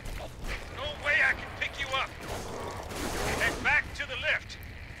 Chief. No way I can pick you up. Head back to the lift.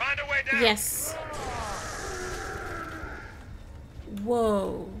 Find a way down. Yes.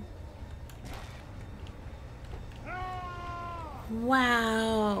 Whoa.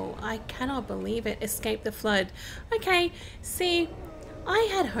 Wow. I cannot believe it. Escape the flood. Okay, see, I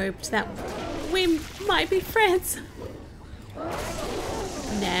had hoped that we might be friends.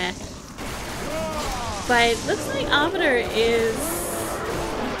 Nah. But looks like Arbiter is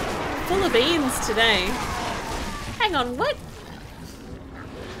full of beans today. Hang on, what?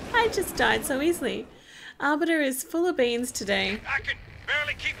 I just died so easily. Arbiter is full of beans today. I can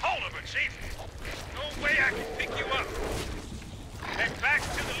barely keep hold of her, Chief. No way I can pick you up. Head back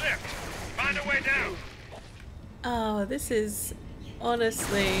to the lift. Find a way down. Oh, this is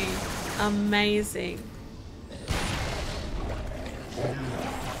honestly amazing.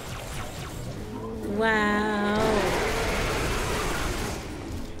 Wow.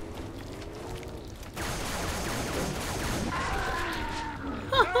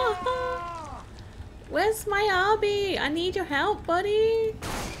 Where's my Arby? I need your help, buddy.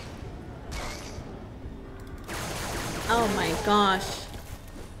 Oh my gosh.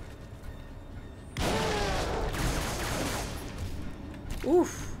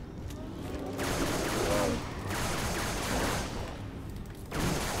 Oof.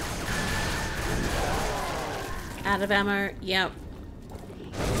 Out of ammo, yep.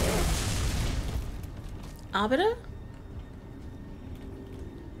 Arbiter?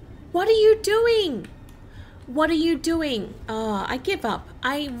 What are you doing? What are you doing? Oh, I give up.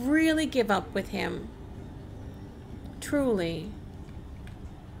 I really give up with him. Truly.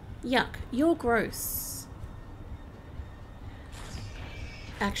 Yuck, you're gross.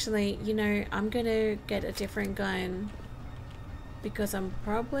 Actually, you know, I'm gonna get a different gun because I'm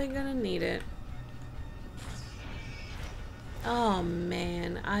probably gonna need it. Oh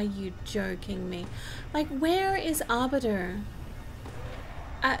man, are you joking me? Like, where is Arbiter?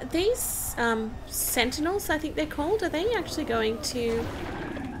 These sentinels, I think they're called, are they actually going to...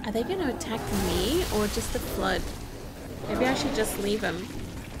 Are they going to attack me or just the flood? Maybe I should just leave them.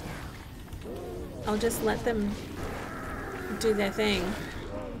 I'll just let them do their thing.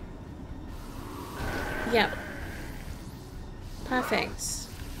 Yep. Perfect.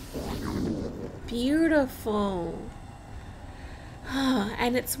 Beautiful.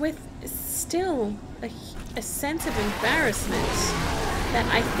 And it's with still a sense of embarrassment that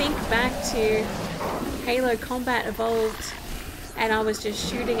I think back to Halo Combat Evolved and I was just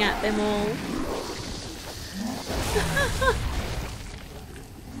shooting at them all.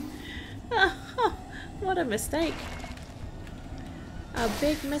 What a mistake. A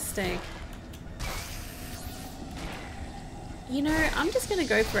big mistake. You know, I'm just gonna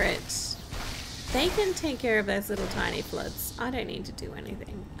go for it. They can take care of those little tiny floods. I don't need to do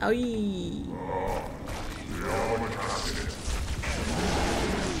anything. Oh,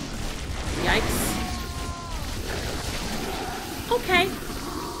 yikes. Okay.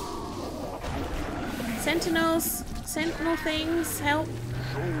 Sentinels, sentinel things, help.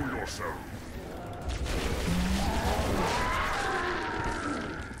 Show yourself.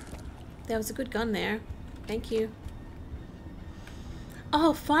 There was a good gun there. Thank you.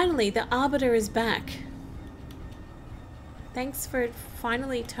 Oh, finally, the Arbiter is back. Thanks for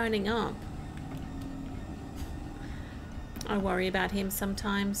finally turning up. I worry about him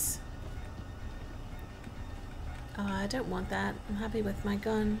sometimes. Oh, I don't want that. I'm happy with my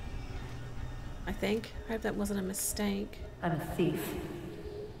gun. I think. I hope that wasn't a mistake. I'm a thief,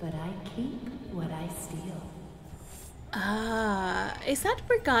 but I keep what I steal. Ah, is that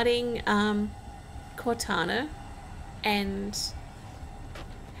regarding Cortana and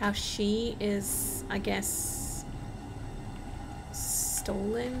how she is, I guess,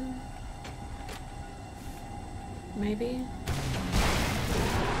 stolen? Maybe?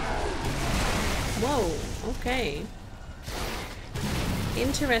 Whoa, okay.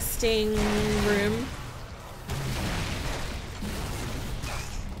 Interesting room.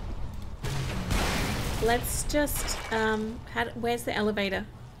 Let's just, where's the elevator?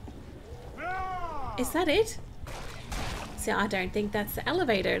 Is that it? See, I don't think that's the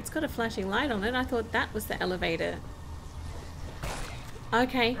elevator. It's got a flashing light on it. I thought that was the elevator.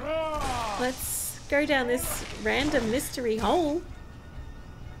 Okay. Let's go down this random mystery hole.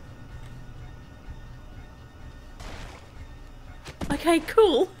 Okay,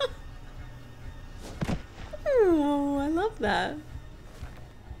 cool. Oh, I love that.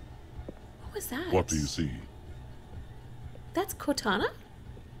 What was that? What do you see? That's Cortana?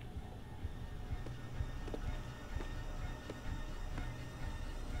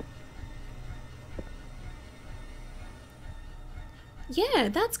 Yeah,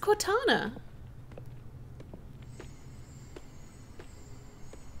 that's Cortana.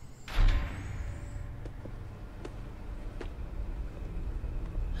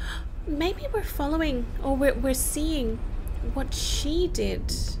 Maybe we're following, or we're seeing what she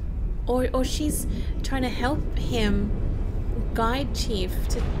did. Or she's trying to help him guide Chief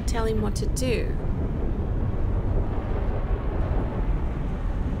to tell him what to do.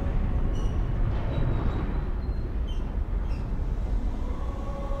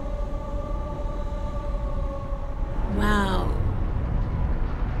 Wow.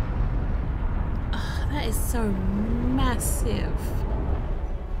 Oh, that is so massive.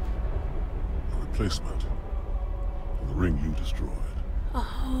 A replacement for the ring you destroyed.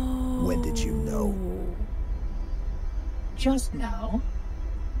 Oh. When did you know? Just now.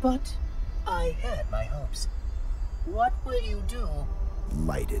 But I had my hopes. What will you do?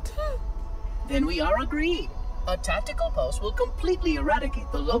 Light it. Then we are agreed. A tactical post will completely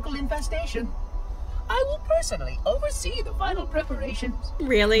eradicate the local infestation. I will personally oversee the final preparations.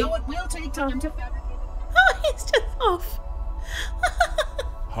 Really? Though it will take time to fabricate it. Oh, he's just off.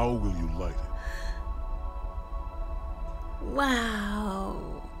 How will you light it?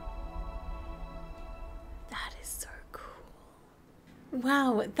 Wow. That is so cool.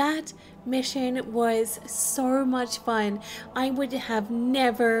 Wow, that mission was so much fun. I would have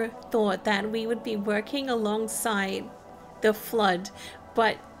never thought that we would be working alongside the Flood,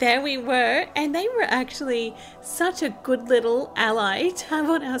 but there we were, and they were actually such a good little ally to have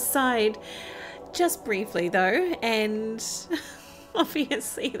on our side. Just briefly though, and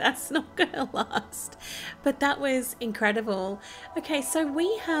obviously that's not gonna last, but that was incredible. Okay, so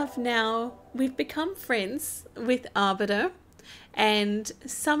we've become friends with Arbiter, and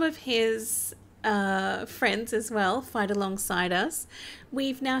some of his friends as well fight alongside us.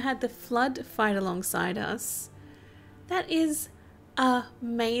 We've now had the Flood fight alongside us. That is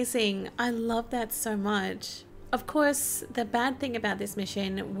amazing. I love that so much. Of course, the bad thing about this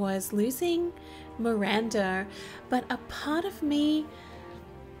mission was losing Miranda, but a part of me,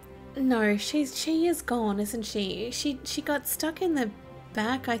 no, she is gone, isn't she? She got stuck in the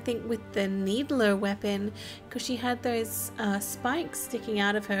back, I think, with the needler weapon, because she had those spikes sticking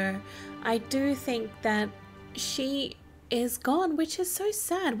out of her. I do think that she is gone, which is so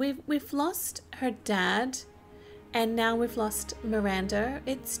sad. We've lost her dad, and now we've lost Miranda.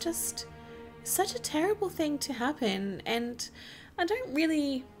 It's just such a terrible thing to happen, and I don't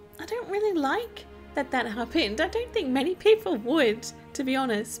really like that that happened. I don't think many people would, to be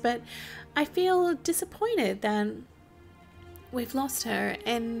honest, but I feel disappointed that we've lost her,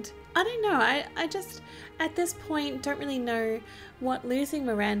 and I don't know, I just at this point don't really know what losing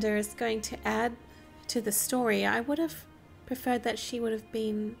Miranda is going to add to the story. I would have preferred that she would have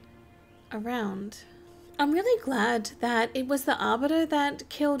been around. I'm really glad that it was the Arbiter that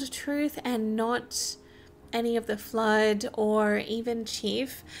killed Truth and not any of the Flood or even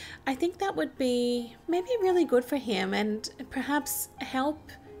Chief. I think that would be maybe really good for him and perhaps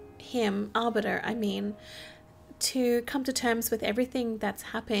help him, Arbiter, I mean, to come to terms with everything that's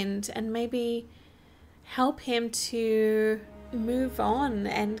happened and maybe help him to move on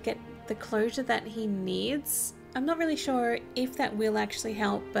and get the closure that he needs. I'm not really sure if that will actually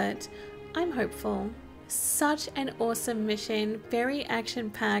help, but I'm hopeful. Such an awesome mission, very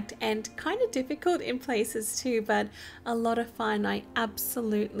action-packed and kind of difficult in places too, but a lot of fun. I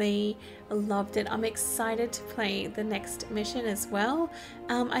absolutely loved it. I'm excited to play the next mission as well.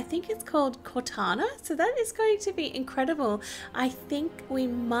 I think it's called Cortana, so that is going to be incredible. I think we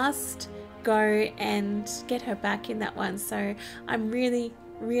must go and get her back in that one, so I'm really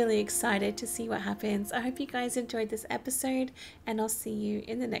excited to see what happens. I hope you guys enjoyed this episode, and I'll see you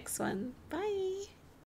in the next one. Bye!